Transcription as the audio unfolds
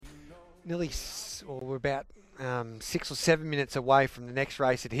We're about 6 or 7 minutes away from the next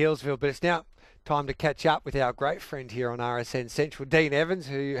race at Healesville, but it's now time to catch up with our great friend here on RSN Central, Dean Evans,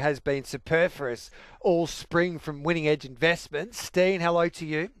 who has been superb for us all spring from Winning Edge Investments. Dean, hello to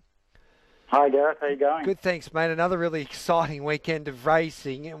you. Hi Gareth, how you going? Good, thanks, mate. Another really exciting weekend of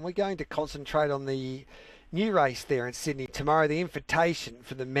racing, and we're going to concentrate on the new race there in Sydney tomorrow, the invitation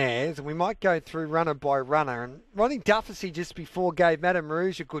for the mares, and we might go through runner by runner. And Ronnie Duffy just before gave Madame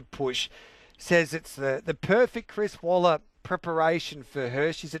Rouge a good push, says it's the perfect Chris Waller preparation for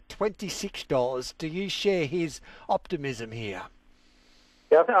her. She's at $26. Do you share his optimism here?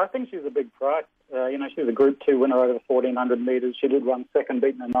 Yeah, I think she's a big price. She was a Group 2 winner over the 1,400 metres. She did run second,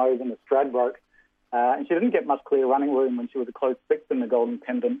 beating her nose in the Stradbroke. And she didn't get much clear running room when she was a close sixth in the Golden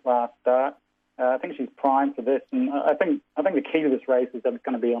Pendant last start. I think she's primed for this. And I think the key to this race is that it's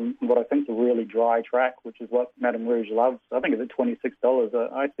going to be on what I think is a really dry track, which is what Madame Rouge loves. I think it's at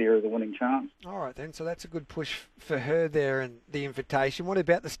 $26. I see her as a winning chance. All right, then. So that's a good push for her there and the invitation. What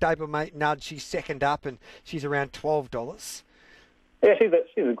about the stablemate Nudge? She's second up and she's around $12. Yeah, she's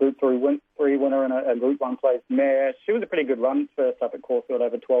a Group 3 winner and a Group 1 place mare. She was a pretty good run first up at Caulfield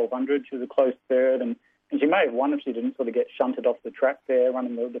over 1,200. She was a close third, and she may have won if she didn't sort of get shunted off the track there,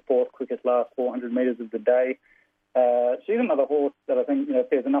 running the fourth quickest last 400 metres of the day. She's another horse that I think,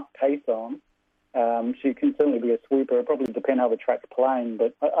 if there's enough pace on, she can certainly be a sweeper. It'll probably depend how the track's playing,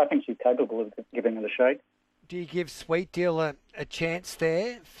 but I think she's capable of giving it a shake. Do you give Sweet Deal a chance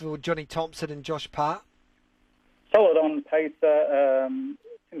there for Johnny Thompson and Josh Parr? Solid on pacer,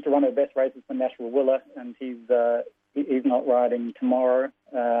 seems to run her best races for Nashville Willer, and he's not riding tomorrow.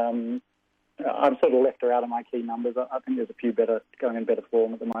 I've sort of left her out of my key numbers. I think there's a few going in better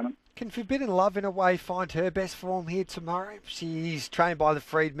form at the moment. Can Forbidden Love, in a way, find her best form here tomorrow? She's trained by the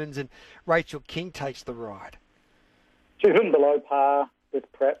Freedmans and Rachel King takes the ride. She's been below par this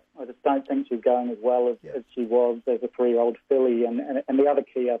prep. I just don't think she's going as well as she was as a 3-year-old filly. And the other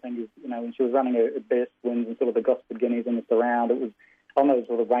key, I think, is, when she was running her best wins in sort of the Gosford Guineas and the Surround, it was on those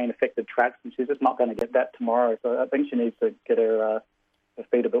sort of rain-affected tracks, and she's just not going to get that tomorrow. So I think she needs to get her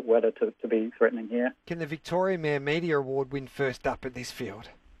feet a bit wetter to be threatening here. Can the Victoria Mare Media Award win first up in this field?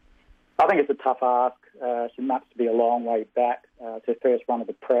 I think it's a tough ask. She maps to be a long way back to her first run of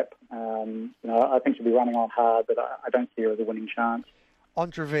the prep. I think she'll be running on hard, but I don't see her as a winning chance.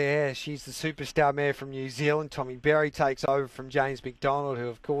 Entrevere, she's the superstar mare from New Zealand. Tommy Berry takes over from James McDonald, who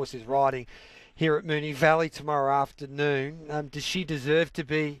of course is riding here at Moonee Valley tomorrow afternoon. Does she deserve to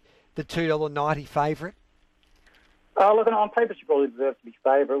be the $2.90 favourite? Look, on paper she probably deserves to be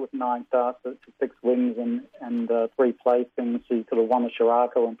favourite with 9 starts to 6 wins and 3 placings. She sort of won the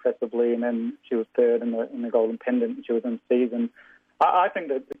Shirako impressively, and then she was third in the Golden Pendant, and she was in season. I think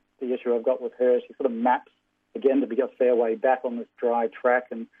that the issue I've got with her, she sort of maps again to be a fair way back on this dry track,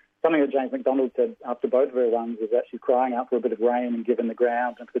 and something that James McDonald said after both of her runs was that she's crying out for a bit of rain, and given the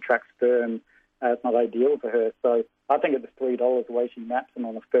ground and if the track's firm, it's not ideal for her. So I think at the $3 the way she maps and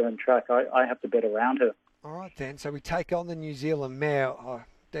on a firm track, I have to bet around her. All right then, so we take on the New Zealand mare.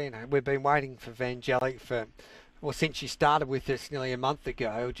 We've been waiting for Vangelic since she started with us nearly a month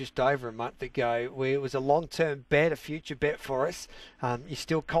ago, or just over a month ago. It was a long-term bet, a future bet for us. You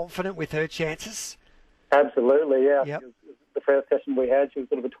still confident with her chances? Absolutely, yeah. Yep. The first session we had, she was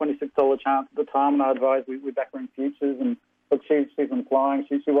sort of a $26 chance at the time, and I advised we back her in futures. And look, she's been flying.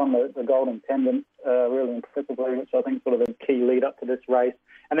 She won the Golden Pendant really impressively, which I think is sort of a key lead up to this race.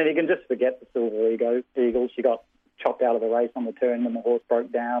 And then you can just forget the Silver Eagle. She got chopped out of the race on the turn when the horse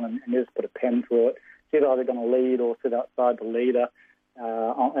broke down, and just put a pen through it. She's either going to lead or sit outside the leader.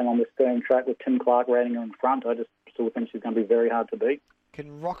 And on this firm track with Tim Clark riding her in front, I just still think she's going to be very hard to beat.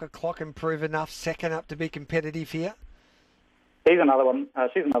 Can Rocker Clock improve enough second up to be competitive here? She's another one.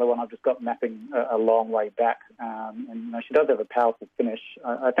 I've just got mapping a long way back. And she does have a powerful finish.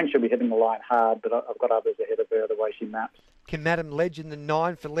 I think she'll be hitting the line hard, but I've got others ahead of her the way she maps. Can Madam Legend, the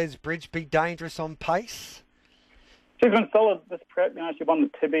 9 for Les Bridge, be dangerous on pace? She's been solid this prep. She won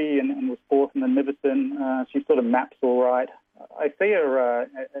the Tibby and was fourth in the Niverson. She sort of maps all right. I see her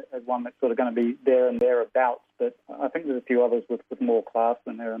as one that's sort of going to be there and thereabouts, but I think there's a few others with more class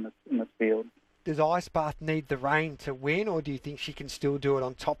than her in this field. Does Ice Bath need the rain to win, or do you think she can still do it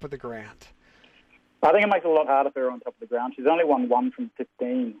on top of the ground? I think it makes it a lot harder for her on top of the ground. She's only won 1 from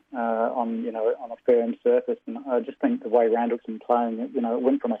 15 on a firm surface, and I just think the way Randwick's been playing, it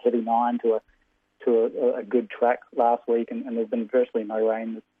went from a heavy 9 to a good track last week, and there's been virtually no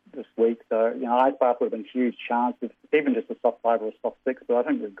rain this week. So, Ice Bath would have been a huge chance, even just a soft 5 or a soft 6, but I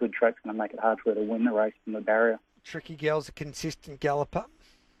think the good track's going to make it hard for her to win the race from the barrier. Tricky Girl's a consistent galloper.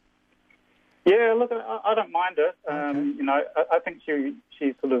 Yeah, look, I don't mind her. Okay. You know, I think she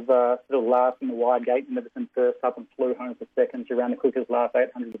sort of still last in the wide gate. Neverton first up and flew home for second. She ran the quickest last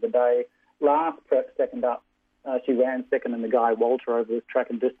 800 of the day. Last prep, second up, she ran second in the Guy Walter over the track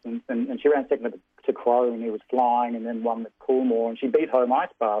and distance, and she ran second to Crow, and he was flying, and then won the Coolmore, and she beat Home Ice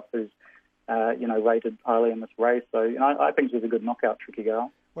Bath, who's rated highly in this race. So I think she's a good knockout, Tricky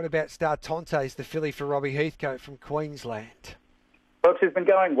Girl. What about Star Tontes, the filly for Robbie Heathcote from Queensland? Look, she's been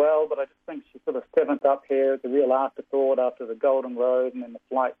going well, but I just think she's sort of seventh up here. It's a real afterthought after the Golden Road and then the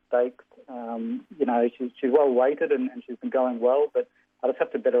Flight Stakes. She's well weighted and she's been going well, but I just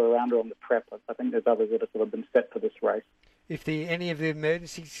have to bet her around her on the prep. I think there's others that have sort of been set for this race. If any of the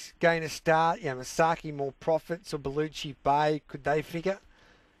emergencies going to start, Masaki More Profits or Bellucci Bay, could they figure?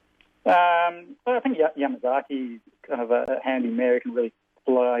 I think Yamazaki is kind of a handy mare, can really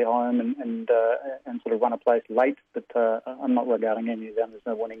fly home and sort of run a place late, but I'm not regarding any of them. There's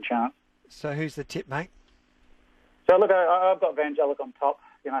no winning chance. So who's the tip, mate? So look, I've got Vangelic on top.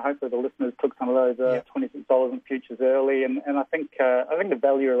 Hopefully the listeners took some of those $26 in futures early, and I think the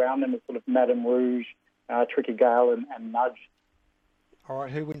value around them is sort of Madame Rouge, Tricky Gale, and Nudge. All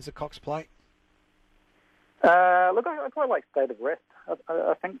right, who wins the Cox Plate? Look, I quite like State of Rest.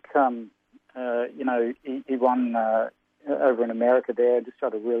 I think he won over in America there, just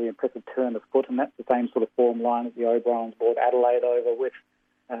showed a really impressive turn of foot, and that's the same sort of form line that the O'Briens brought Adelaide over with.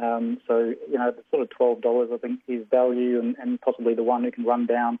 The sort of $12, I think, is value, and possibly the one who can run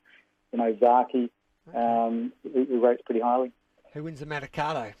down, Zaki, who rates pretty highly. Who wins the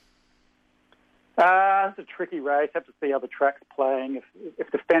Matakato? It's a tricky race. Have to see how the track's playing.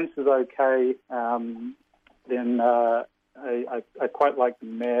 If the fence is okay, then I quite like the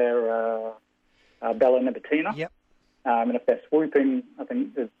mare Bella Nipotina. Yep. And if they're swooping, I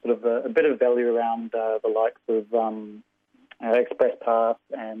think there's sort of a bit of value around the likes of Express Pass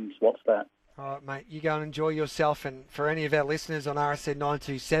and Swapstat. All right, mate, you go and enjoy yourself. And for any of our listeners on RSN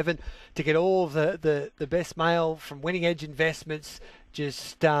 927, to get all the best mail from Winning Edge Investments,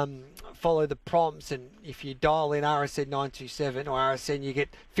 just follow the prompts. And if you dial in RSN 927 or RSN, you get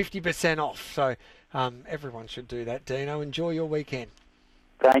 50% off. So everyone should do that, Dino. Enjoy your weekend.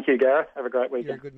 Thank you, Gareth. Have a great weekend. You're a good